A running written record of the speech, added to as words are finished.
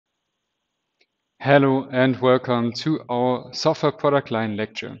Hello and welcome to our software product line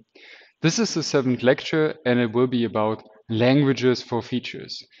lecture. This is the seventh lecture and it will be about languages for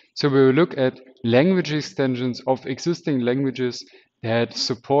features. So we will look at language extensions of existing languages that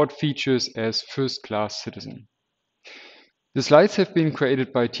support features as first-class citizen. The slides have been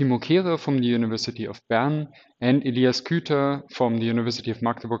created by Timo Kehrer from the University of Bern and Elias Küter from the University of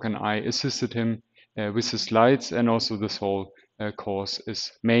Magdeburg, and I assisted him with the slides, and also this whole course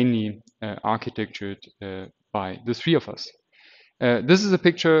is mainly architectured by the three of us. This is a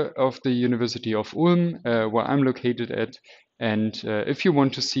picture of the University of Ulm, where I'm located at, and if you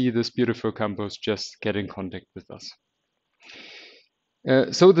want to see this beautiful campus, just get in contact with us.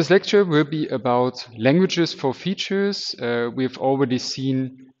 So this lecture will be about languages for features. We've already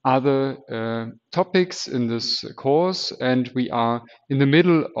seen other topics in this course, and we are in the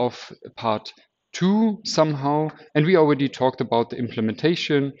middle of part 2 somehow, and we already talked about the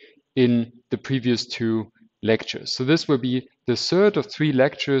implementation in the previous 2 lectures. So this will be the third of 3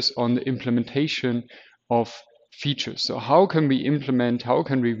 lectures on the implementation of features. So how can we implement, how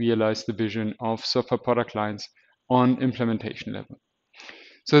can we realize the vision of software product lines on implementation level?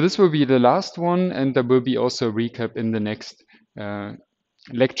 So this will be the last one, and there will be also a recap in the next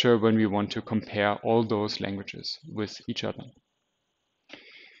lecture when we want to compare all those languages with each other.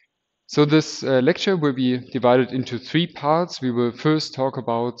 So this lecture will be divided into 3 parts. We will first talk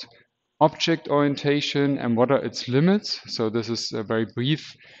about object orientation and what are its limits. So this is a very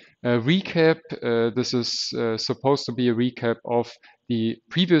brief recap. This is supposed to be a recap of the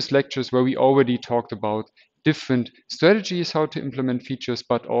previous lectures where we already talked about different strategies how to implement features,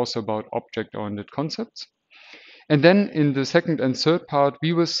 but also about object-oriented concepts. And then in the second and third part,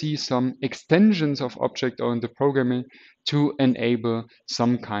 we will see some extensions of object-oriented programming to enable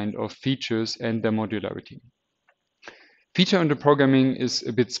some kind of features and their modularity. Feature-oriented programming is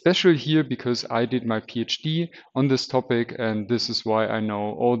a bit special here because I did my PhD on this topic, and this is why I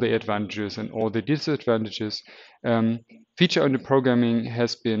know all the advantages and all the disadvantages. Feature-oriented programming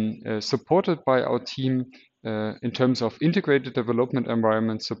has been supported by our team in terms of integrated development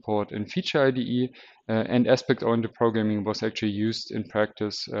environment support in Feature IDE, and aspect-oriented programming was actually used in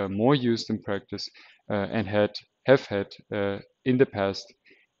practice, more used in practice, and have had in the past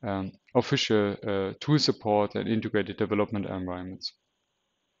official tool support and integrated development environments.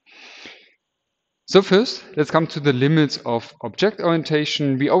 So first, let's come to the limits of object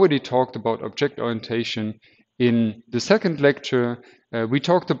orientation. We already talked about object orientation in the second lecture. We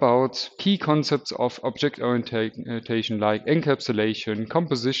talked about key concepts of object orientation like encapsulation,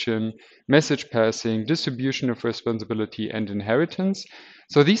 composition, message passing, distribution of responsibility, and inheritance.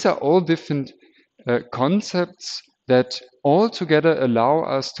 So these are all different concepts that all together allow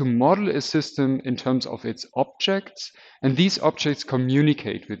us to model a system in terms of its objects, and these objects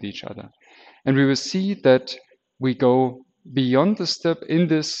communicate with each other. And we will see that we go beyond the step in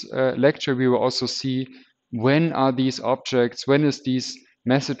this lecture. We will also see when are these objects, when is these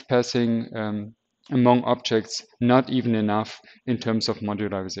message passing among objects not even enough in terms of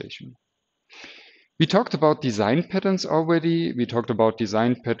modularization. We talked about design patterns already. We talked about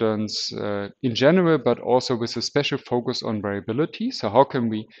design patterns in general, but also with a special focus on variability. So how can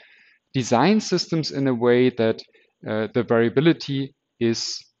we design systems in a way that the variability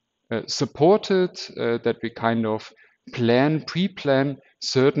is supported, that we kind of pre-plan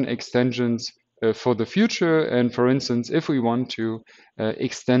certain extensions for the future. And for instance, if we want to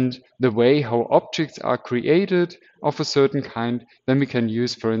extend the way how objects are created of a certain kind, then we can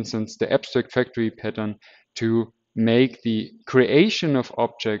use, for instance, the abstract factory pattern to make the creation of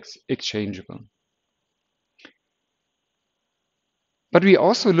objects exchangeable. But we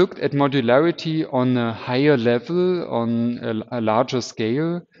also looked at modularity on a higher level, on a larger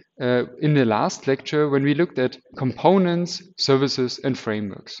scale, in the last lecture when we looked at components, services, and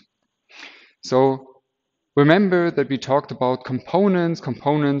frameworks. So remember that we talked about components.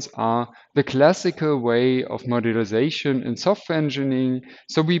 Components are the classical way of modularization in software engineering.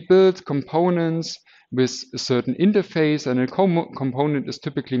 So we build components with a certain interface, and a component is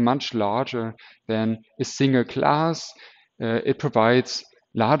typically much larger than a single class. It provides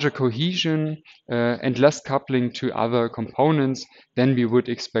larger cohesion and less coupling to other components than we would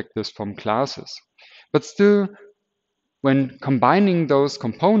expect this from classes. But still, when combining those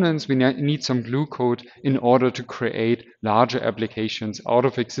components, we need some glue code in order to create larger applications out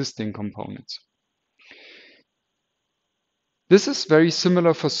of existing components. This is very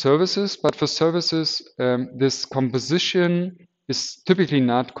similar for services, but for services, this composition is typically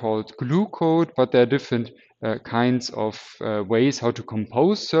not called glue code, but there are different kinds of ways how to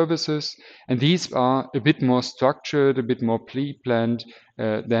compose services, and these are a bit more structured, a bit more pre-planned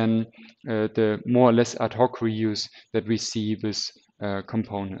than the more or less ad hoc reuse that we see with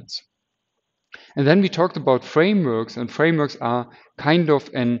components. And then we talked about frameworks, and frameworks are kind of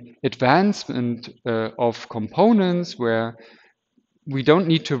an advancement of components where we don't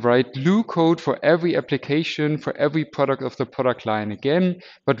need to write glue code for every application, for every product of the product line again,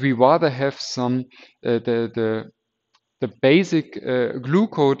 but we rather have some the basic glue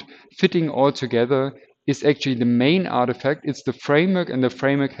code fitting all together is actually the main artifact. It's the framework, and the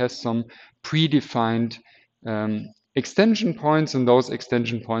framework has some predefined extension points, and those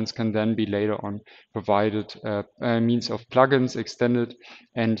extension points can then be later on provided means of plugins extended,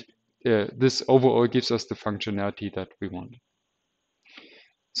 and this overall gives us the functionality that we want.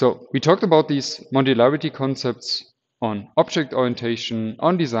 So we talked about these modularity concepts on object orientation,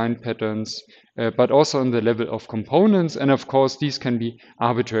 on design patterns, but also on the level of components. And of course, these can be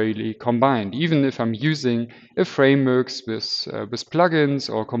arbitrarily combined. Even if I'm using a frameworks with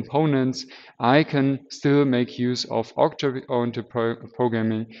plugins or components, I can still make use of object-oriented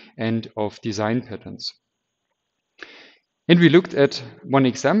programming and of design patterns. And we looked at one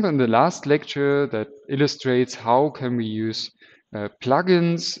example in the last lecture that illustrates how can we use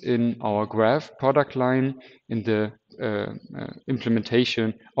plugins in our graph product line in the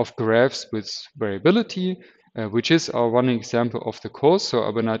implementation of graphs with variability, which is our one example of the course. So I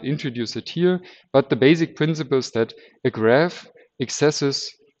will not introduce it here, but the basic principle is that a graph accesses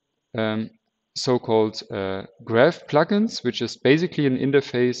so-called graph plugins, which is basically an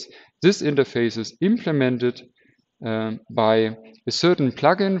interface. This interface is implemented by a certain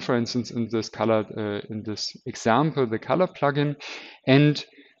plugin, for instance, in this example, the color plugin, and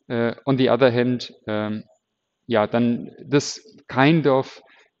on the other hand, then this kind of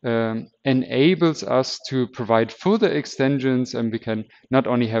enables us to provide further extensions, and we can not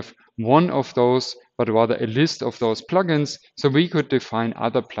only have one of those, but rather a list of those plugins, so we could define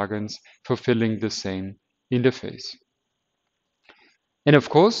other plugins fulfilling the same interface. And of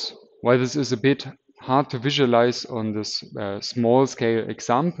course, while this is a bit hard to visualize on this small scale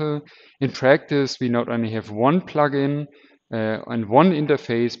example, in practice, we not only have one plugin and one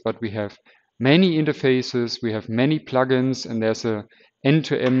interface, but we have many interfaces, we have many plugins, and there's a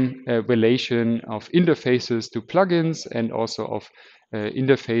end-to-end relation of interfaces to plugins and also of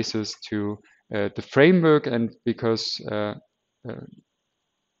interfaces to the framework. And because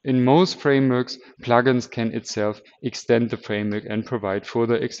in most frameworks, plugins can itself extend the framework and provide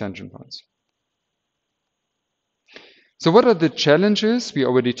further extension points. So what are the challenges? We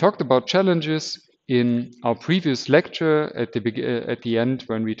already talked about challenges in our previous lecture at the end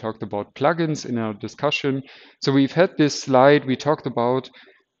when we talked about plugins in our discussion. So we've had this slide, we talked about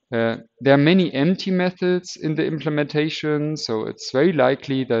there are many empty methods in the implementation, so it's very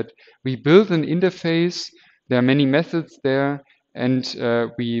likely that we build an interface, there are many methods there, and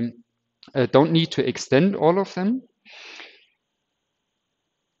we don't need to extend all of them.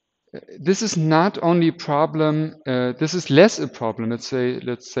 This is not only a problem, this is less a problem, let's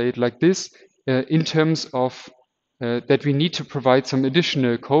say it like this, in terms of that we need to provide some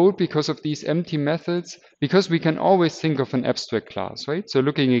additional code because of these empty methods, because we can always think of an abstract class, right? So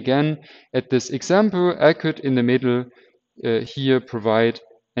looking again at this example, I could in the middle here provide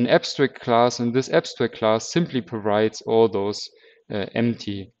an abstract class, and this abstract class simply provides all those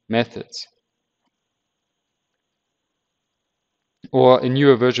empty methods. Or in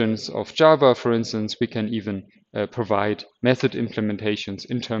newer versions of Java, for instance, we can even provide method implementations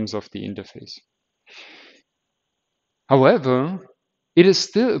in terms of the interface. However, it is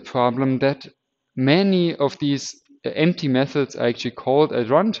still a problem that many of these empty methods are actually called at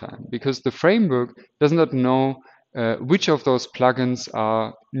runtime, because the framework does not know which of those plugins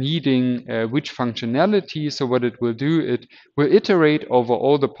are needing which functionality. So what it will do, it will iterate over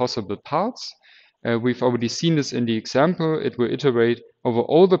all the possible parts. We've already seen this in the example. It will iterate over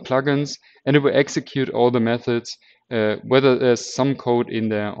all the plugins, and it will execute all the methods, whether there's some code in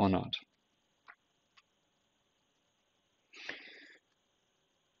there or not.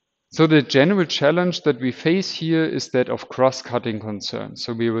 So the general challenge that we face here is that of cross-cutting concerns.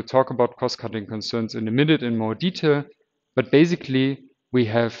 So we will talk about cross-cutting concerns in a minute in more detail, but basically we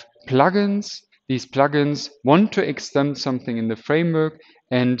have plugins. These plugins want to extend something in the framework,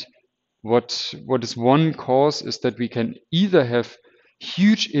 and what is one cause is that we can either have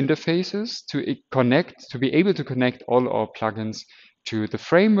huge interfaces to be able to connect all our plugins to the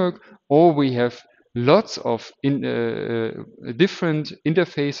framework, or we have lots of different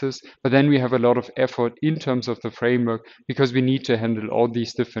interfaces, but then we have a lot of effort in terms of the framework because we need to handle all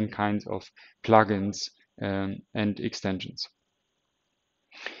these different kinds of plugins and extensions.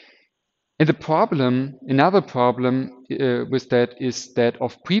 And another problem with that is that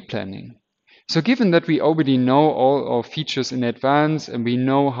of pre-planning. So given that we already know all our features in advance and we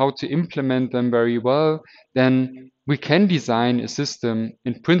know how to implement them very well, then we can design a system,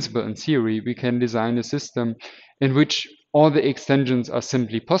 in principle and theory, we can design a system in which all the extensions are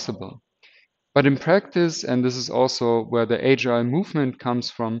simply possible. But in practice, and this is also where the agile movement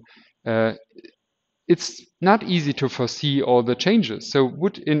comes from, it's not easy to foresee all the changes. So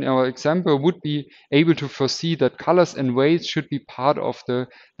in our example, would be able to foresee that colors and weights should be part of the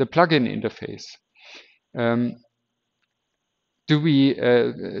plugin interface. Do we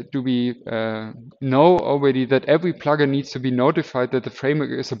know already that every plugin needs to be notified that the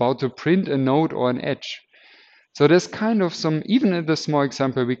framework is about to print a node or an edge? So there's kind of some, even in the small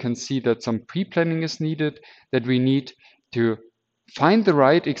example, we can see that some pre-planning is needed, that we need to find the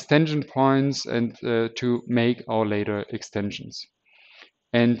right extension points and to make our later extensions.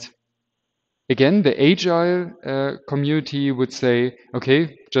 And again, the agile community would say,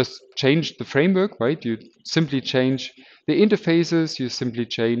 okay, just change the framework, right? You simply change the interfaces, you simply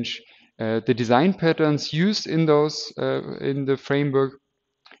change the design patterns used in those in the framework.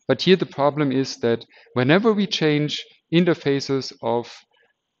 But here the problem is that whenever we change interfaces of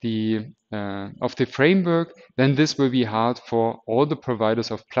the framework, then this will be hard for all the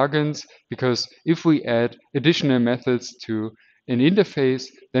providers of plugins, because if we add additional methods to an interface,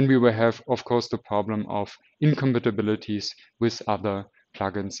 then we will have, of course, the problem of incompatibilities with other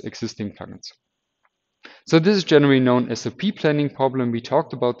plugins, existing plugins. So this is generally known as the pre-planning problem. We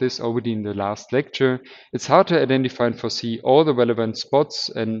talked about this already in the last lecture. It's hard to identify and foresee all the relevant spots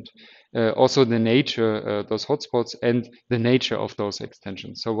and also the nature, those hotspots, and the nature of those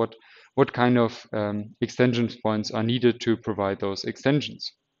extensions. So what kind of extension points are needed to provide those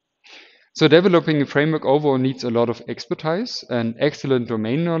extensions? So developing a framework overall needs a lot of expertise and excellent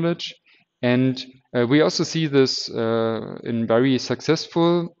domain knowledge. And we also see this in very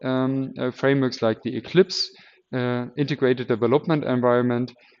successful frameworks like the Eclipse integrated development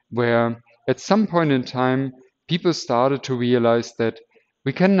environment, where at some point in time, people started to realize that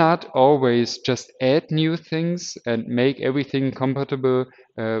we cannot always just add new things and make everything compatible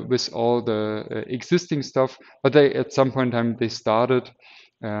with all the existing stuff. But at some point in time, they started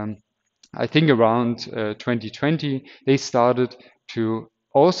I think around 2020, they started to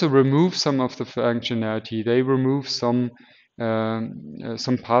also remove some of the functionality. They remove some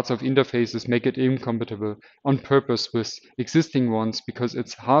parts of interfaces, make it incompatible on purpose with existing ones, because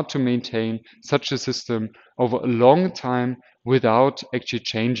it's hard to maintain such a system over a long time without actually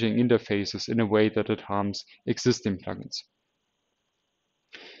changing interfaces in a way that it harms existing plugins.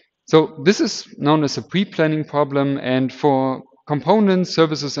 So this is known as a pre-planning problem, and for components,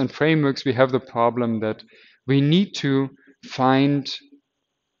 services, and frameworks, we have the problem that we need to find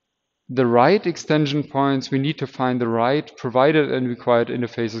the right extension points, we need to find the right provided and required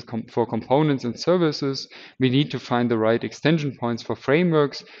interfaces for components and services, we need to find the right extension points for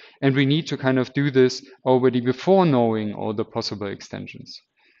frameworks, and we need to kind of do this already before knowing all the possible extensions.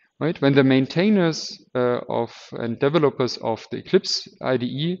 Right? When the maintainers and developers of the Eclipse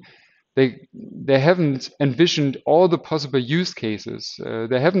IDE, they haven't envisioned all the possible use cases.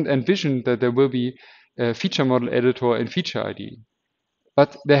 They haven't envisioned that there will be a feature model editor and feature ID.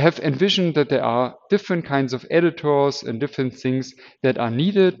 But they have envisioned that there are different kinds of editors and different things that are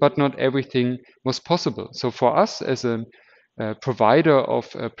needed, but not everything was possible. So for us as a provider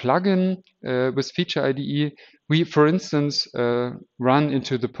of a plugin with Feature IDE, we, for instance, run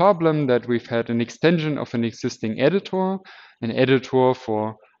into the problem that we've had an extension of an existing editor, an editor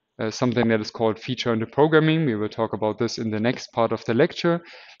for something that is called feature under programming. We will talk about this in the next part of the lecture.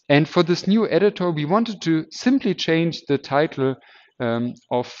 And for this new editor, we wanted to simply change the title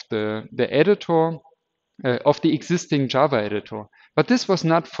of the editor of the existing Java editor. But this was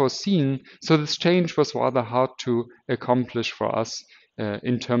not foreseen, so this change was rather hard to accomplish for us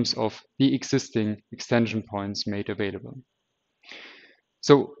in terms of the existing extension points made available.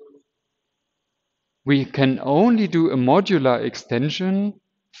 So we can only do a modular extension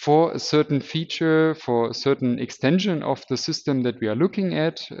for a certain feature, for a certain extension of the system that we are looking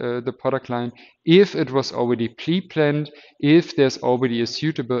at, the product line, if it was already pre-planned, if there's already a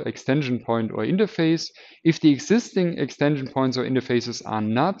suitable extension point or interface. If the existing extension points or interfaces are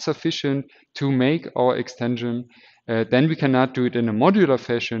not sufficient to make our extension, then we cannot do it in a modular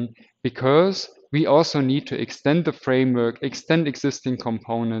fashion, because we also need to extend the framework, extend existing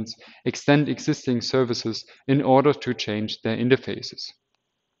components, extend existing services in order to change their interfaces.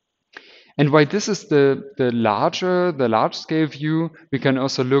 And while this is the large scale view, we can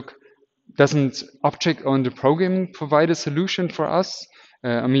also look doesn't object-oriented programming provide a solution for us?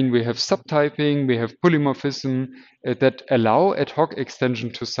 I mean, we have subtyping, we have polymorphism that allow ad hoc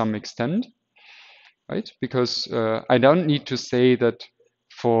extension to some extent, right? Because I don't need to say that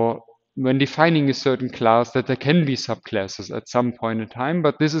for when defining a certain class that there can be subclasses at some point in time,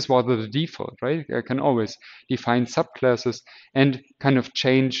 but this is rather the default, right? I can always define subclasses and kind of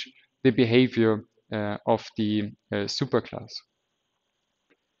change the behavior of the superclass.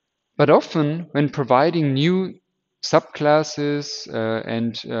 But often, when providing new subclasses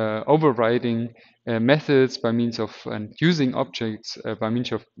and overriding methods by means of and using objects by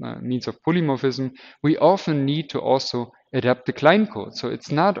means of polymorphism, we often need to also adapt the client code. So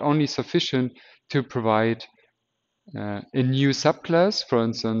it's not only sufficient to provide a new subclass. For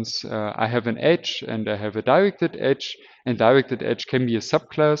instance, I have an edge and I have a directed edge, and directed edge can be a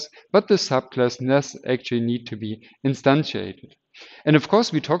subclass, but the subclass does actually need to be instantiated. And of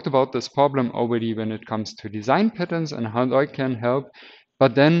course, we talked about this problem already when it comes to design patterns and how I can help.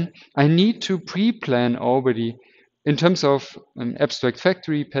 But then I need to pre-plan already in terms of an abstract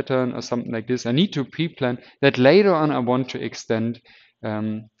factory pattern or something like this. I need to pre-plan that later on I want to extend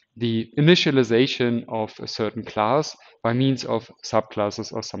the initialization of a certain class by means of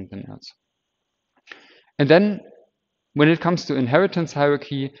subclasses or something else. And then when it comes to inheritance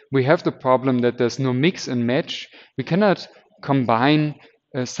hierarchy, we have the problem that there's no mix and match. We cannot combine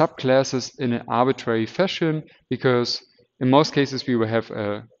subclasses in an arbitrary fashion because in most cases we will have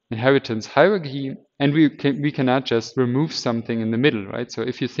a inheritance hierarchy and we cannot just remove something in the middle, right? So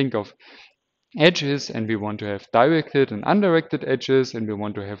if you think of edges and we want to have directed and undirected edges and we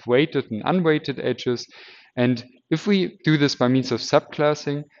want to have weighted and unweighted edges, and if we do this by means of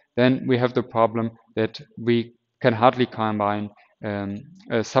subclassing, then we have the problem that we can hardly combine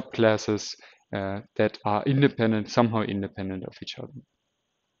subclasses that are somehow independent of each other.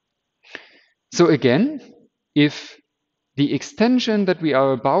 So again, if the extension that we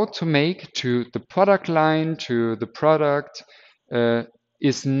are about to make to the product line, to the product,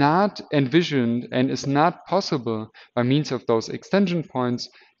 is not envisioned and is not possible by means of those extension points,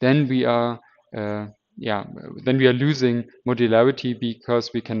 then we are losing modularity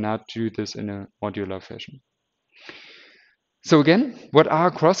because we cannot do this in a modular fashion. So again, what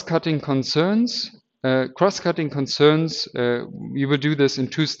are cross-cutting concerns? Cross-cutting concerns, we will do this in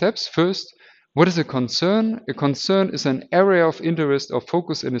two steps. First, what is a concern? A concern is an area of interest or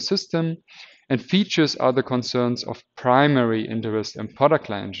focus in a system, and features are the concerns of primary interest in product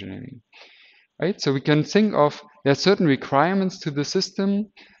line engineering. Right? So we can think of there are certain requirements to the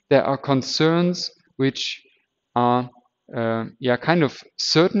system. There are concerns which are kind of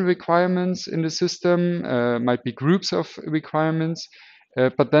certain requirements in the system, might be groups of requirements,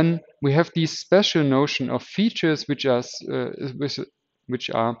 but then we have these special notion of features which are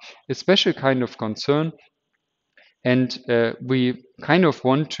a special kind of concern, and we kind of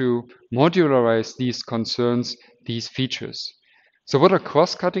want to modularize these concerns, these features. So what are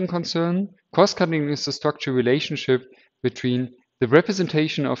cross-cutting concerns? Cross-cutting is the structural relationship between the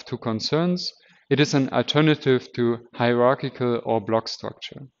representation of two concerns. It is an alternative to hierarchical or block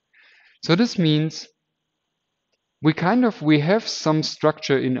structure. So this means we have some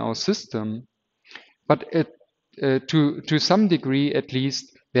structure in our system, but to some degree at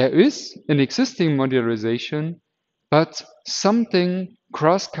least, there is an existing modularization, but something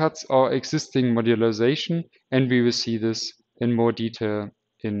cross-cuts our existing modularization, and we will see this in more detail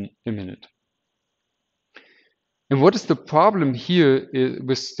in a minute. And what is the problem here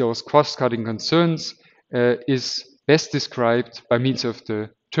with those cross-cutting concerns is best described by means of the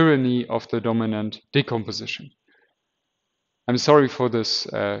tyranny of the dominant decomposition. I'm sorry for this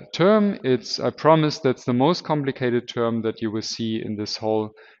term. I promise that's the most complicated term that you will see in this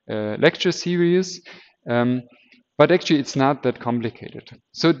whole lecture series. But actually, it's not that complicated.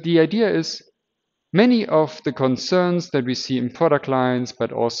 So the idea is many of the concerns that we see in product lines,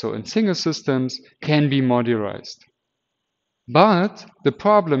 but also in single systems, can be modularized. But the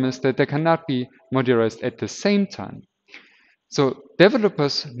problem is that they cannot be modularized at the same time. So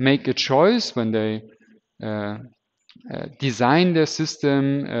developers make a choice when they design their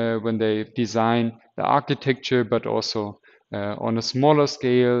system, when they design the architecture, but also on a smaller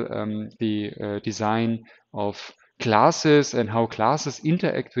scale, the design of classes and how classes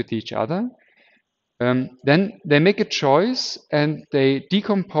interact with each other. Then they make a choice and they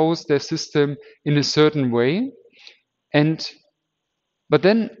decompose their system in a certain way. But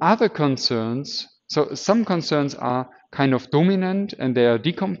then other concerns, so some concerns are kind of dominant and they are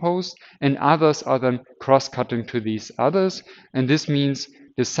decomposed, and others are then cross-cutting to these others. And this means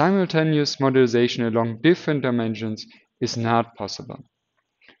the simultaneous modularization along different dimensions is not possible.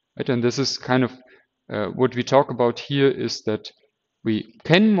 right? And this is kind of what we talk about here is that we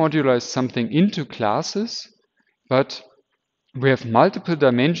can modularize something into classes, but we have multiple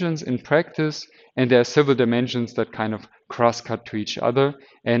dimensions in practice, and there are several dimensions that kind of cross-cut to each other,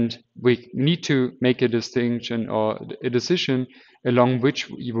 and we need to make a distinction or a decision along which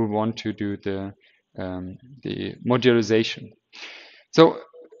we will want to do the modularization. So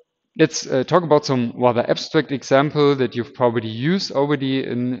let's talk about some rather abstract example that you've probably used already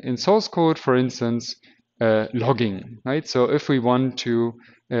in source code, for instance, logging, right? So if we want to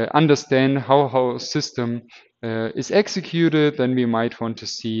understand how our system is executed, then we might want to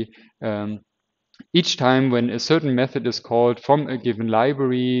see each time when a certain method is called from a given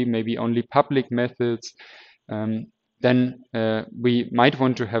library, maybe only public methods, um, then we might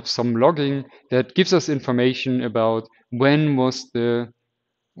want to have some logging that gives us information about when was the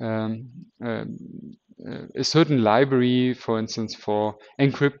um, um, a certain library, for instance, for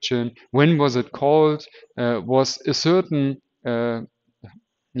encryption, when was it called? Was a certain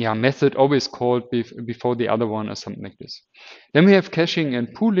method always called before the other one or something like this. Then we have caching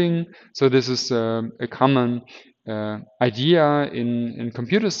and pooling. So this is a common idea in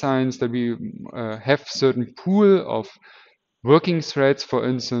computer science that we have certain pool of working threads, for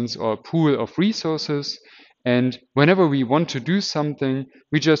instance, or a pool of resources. And whenever we want to do something,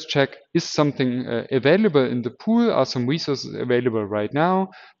 we just check, is something available in the pool? Are some resources available right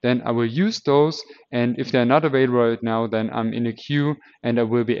now? Then I will use those. And if they're not available right now, then I'm in a queue and I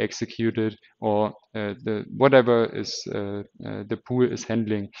will be executed, or the whatever is the pool is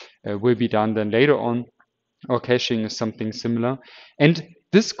handling will be done then later on. Or caching is something similar. And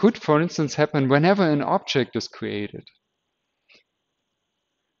this could, for instance, happen whenever an object is created.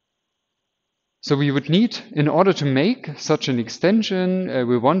 So we would need, in order to make such an extension,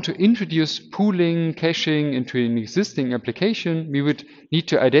 we want to introduce pooling, caching into an existing application. We would need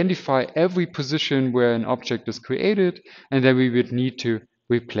to identify every position where an object is created, and then we would need to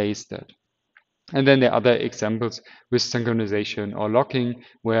replace that. And then there are other examples with synchronization or locking,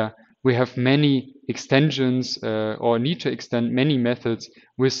 where we have many extensions or need to extend many methods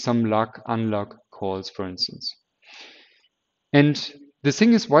with some lock, unlock calls, for instance. And the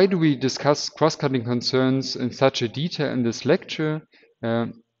thing is, why do we discuss cross-cutting concerns in such a detail in this lecture?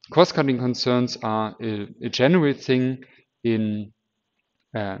 Cross-cutting concerns are a general thing in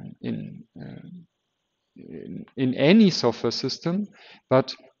uh, in, uh, in any software system,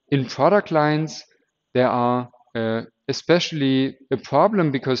 but in product lines there are especially a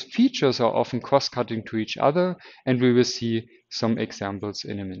problem because features are often cross-cutting to each other, and we will see some examples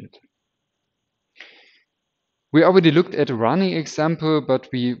in a minute. We already looked at a running example, but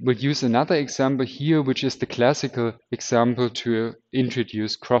we will use another example here, which is the classical example to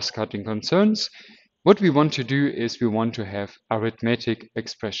introduce cross-cutting concerns. What we want to do is we want to have arithmetic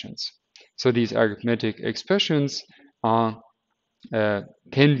expressions. So these arithmetic expressions are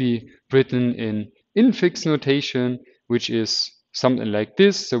can be written in infix notation, which is something like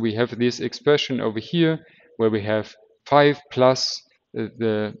this. So we have this expression over here where we have 5 plus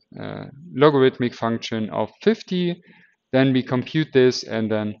the logarithmic function of 50. Then we compute this and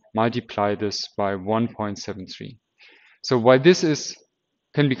then multiply this by 1.73. So while this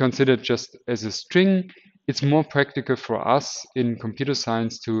can be considered just as a string, it's more practical for us in computer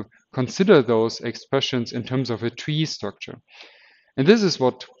science to consider those expressions in terms of a tree structure. And this is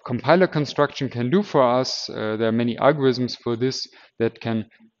what compiler construction can do for us. There are many algorithms for this that can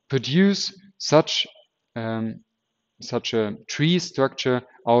produce such a tree structure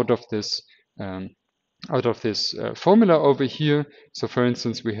out of this formula over here. So for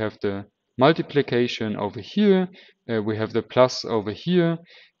instance, we have the multiplication over here, we have the plus over here,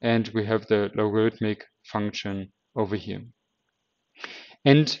 and we have the logarithmic function over here.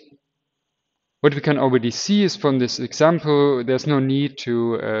 And what we can already see is from this example, there's no need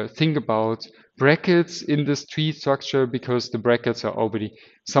to think about brackets in this tree structure because the brackets are already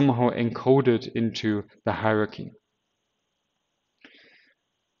somehow encoded into the hierarchy.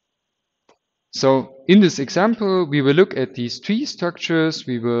 So in this example, we will look at these tree structures.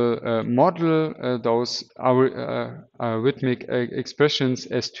 We will model those arithmetic expressions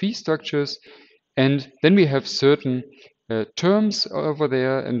as tree structures. And then we have certain terms over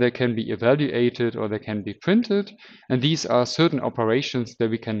there, and they can be evaluated or they can be printed. And these are certain operations that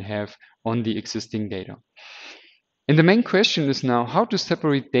we can have on the existing data. And the main question is now how to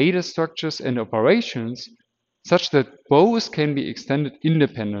separate data structures and operations such that both can be extended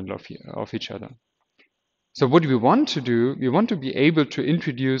independent of each other. So what we want to do, we want to be able to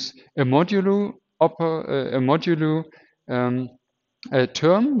introduce a modulo a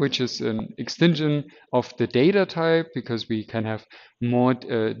term, which is an extension of the data type, because we can have more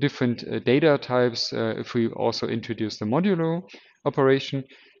different data types if we also introduce the modulo operation.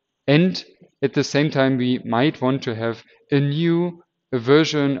 And at the same time, we might want to have a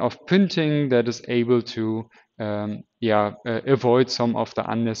version of printing that is able to avoid some of the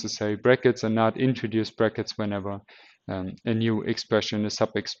unnecessary brackets and not introduce brackets whenever a new expression, a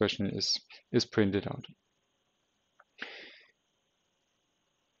sub-expression is printed out.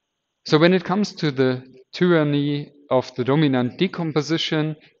 So when it comes to the tyranny of the dominant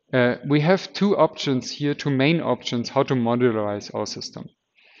decomposition, we have two options here, two main options, how to modularize our system.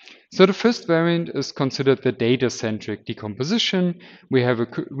 So the first variant is considered the data-centric decomposition. We have a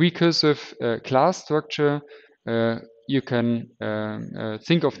recursive class structure. You can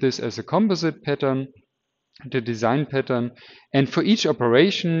think of this as a composite pattern, the design pattern. And for each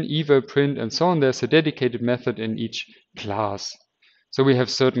operation, eval, print, and so on, there's a dedicated method in each class. So we have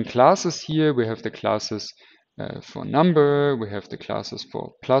certain classes here. We have the classes for number. We have the classes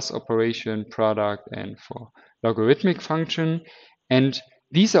for plus operation, product, and for logarithmic function. And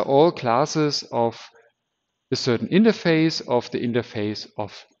these are all classes of a certain interface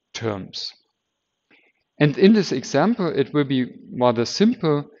of terms. And in this example, it will be rather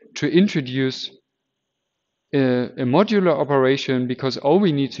simple to introduce a modular operation, because all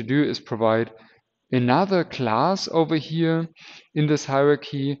we need to do is provide another class over here in this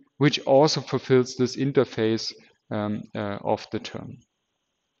hierarchy, which also fulfills this interface of the term.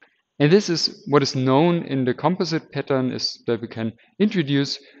 And this is what is known in the composite pattern, is that we can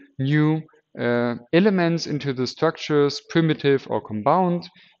introduce new elements into the structures, primitive or compound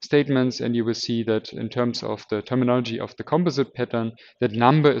statements, and you will see that in terms of the terminology of the composite pattern, that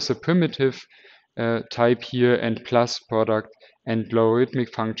number is a primitive type here, and plus, product, and logarithmic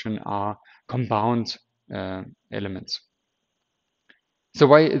function are compound elements. So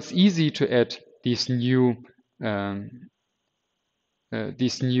why it's easy to add these new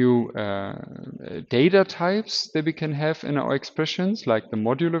data types that we can have in our expressions, like the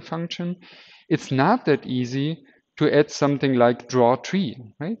modular function. It's not that easy to add something like draw tree,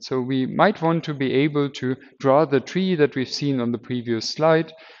 right? So we might want to be able to draw the tree that we've seen on the previous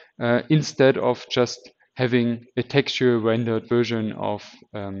slide instead of just having a textual rendered version of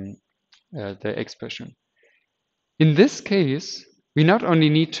the expression. In this case, we not only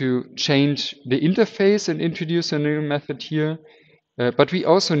need to change the interface and introduce a new method here, but we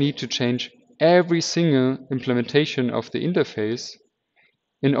also need to change every single implementation of the interface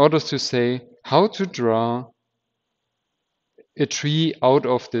in order to say how to draw a tree out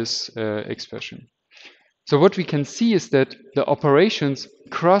of this expression. So what we can see is that the operations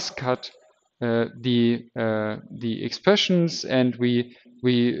cross-cut the expressions, and we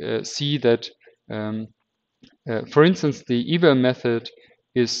see that, for instance, the eval method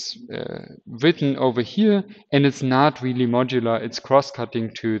is written over here, and it's not really modular. It's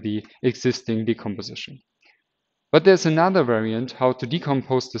cross-cutting to the existing decomposition. But there's another variant how to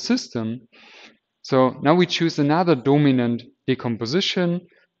decompose the system. So now we choose another dominant decomposition,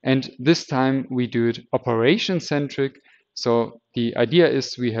 and this time we do it operation-centric. So the idea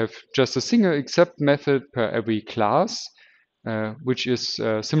is we have just a single except method per every class, which is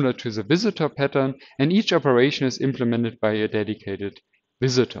similar to the visitor pattern, and each operation is implemented by a dedicated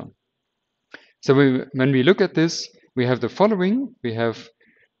visitor. So when we look at this, we have the following. We have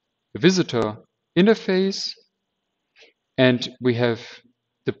the visitor interface, and we have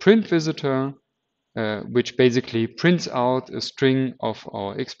the print visitor, which basically prints out a string of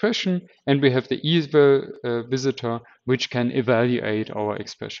our expression, and we have the eval visitor, which can evaluate our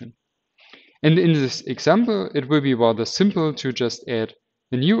expression. And in this example, it will be rather simple to just add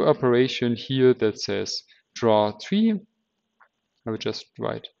a new operation here that says draw tree. I will just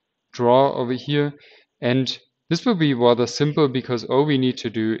write draw over here, and this will be rather simple because all we need to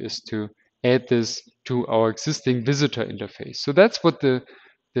do is to add this to our existing visitor interface. So that's what the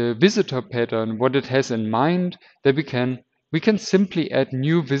visitor pattern, what it has in mind, that we can simply add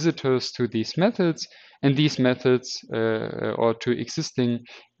new visitors to these methods, and these methods or to existing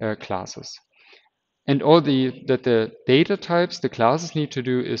classes. And all that the data types, the classes need to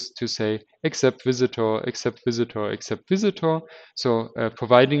do is to say accept visitor, accept visitor, accept visitor. So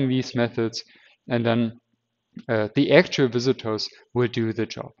providing these methods, and then the actual visitors will do the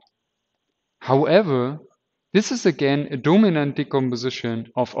job. However, this is again a dominant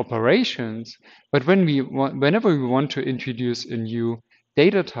decomposition of operations, but whenever we want to introduce a new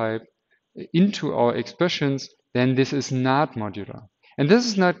data type into our expressions, then this is not modular. And this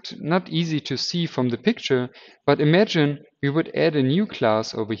is not easy to see from the picture, but imagine we would add a new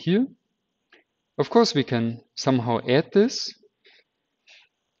class over here. Of course, we can somehow add this,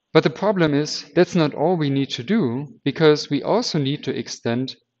 But the problem is that's not all we need to do, because we also need to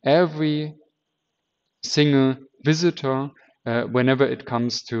extend every single visitor whenever it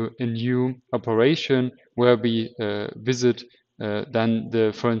comes to a new operation where we visit then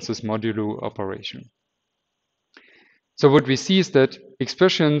the, for instance, modulo operation. So what we see is that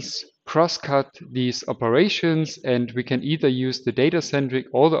expressions cross-cut these operations, and we can either use the data-centric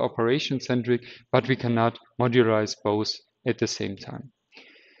or the operation-centric, but we cannot modularize both at the same time.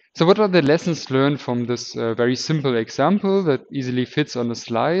 So what are the lessons learned from this very simple example that easily fits on a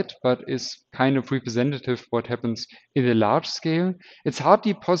slide, but is kind of representative what happens in a large scale? It's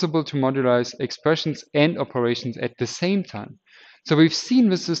hardly possible to modularize expressions and operations at the same time. So we've seen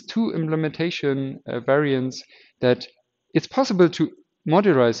with these two implementation variants that it's possible to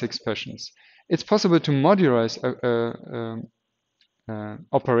modularize expressions. It's possible to modularize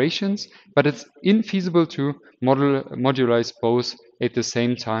operations, but it's infeasible to modularize both at the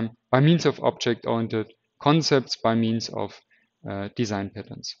same time by means of object-oriented concepts, by means of design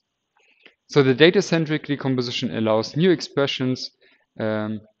patterns. So the data-centric decomposition allows new expressions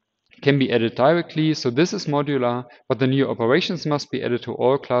can be added directly. So this is modular, but the new operations must be added to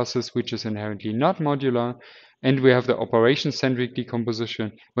all classes, which is inherently not modular. And we have the operation-centric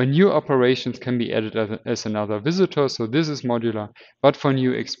decomposition, where new operations can be added as another visitor. So this is modular, but for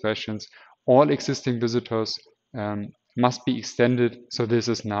new expressions, all existing visitors must be extended. So this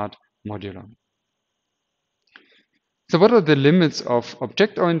is not modular. So what are the limits of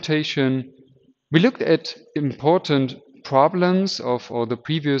object orientation? We looked at important problems of all the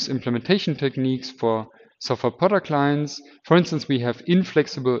previous implementation techniques for software product lines. For instance, we have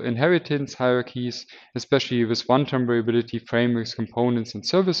inflexible inheritance hierarchies, especially with one-time variability frameworks, components, and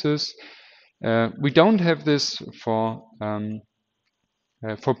services. We don't have this for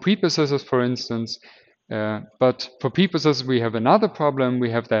preprocessors, for instance, but for preprocessors, we have another problem. We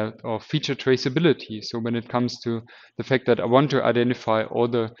have that of feature traceability. So when it comes to the fact that I want to identify all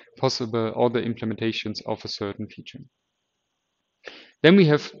the implementations of a certain feature. Then we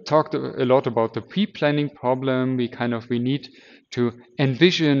have talked a lot about the pre-planning problem. We need to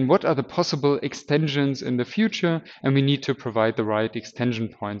envision what are the possible extensions in the future, and we need to provide the right extension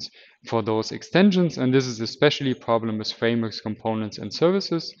points for those extensions. And this is especially a problem with frameworks, components, and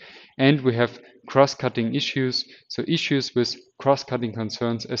services. And we have cross-cutting issues, so issues with cross-cutting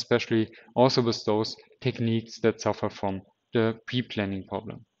concerns, especially also with those techniques that suffer from the pre-planning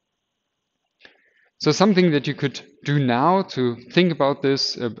problem. So something that you could do now to think about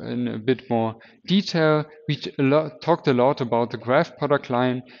this in a bit more detail, we talked a lot about the graph product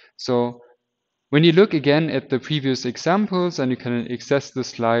line. So when you look again at the previous examples, and you can access the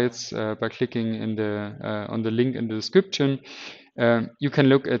slides by clicking on the link in the description, you can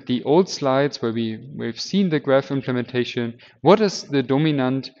look at the old slides where we've seen the graph implementation. What is the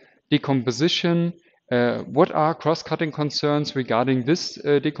dominant decomposition? What are cross-cutting concerns regarding this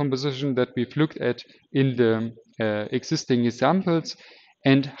decomposition that we've looked at in the existing examples?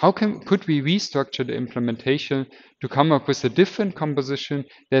 And how could we restructure the implementation to come up with a different composition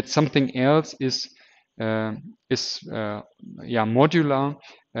that something else is modular,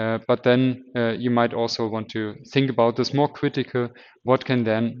 but then you might also want to think about this more critical, what can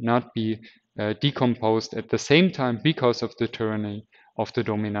then not be decomposed at the same time because of the tyranny of the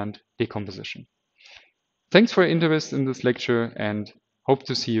dominant decomposition. Thanks for your interest in this lecture, and hope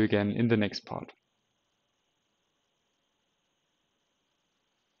to see you again in the next part.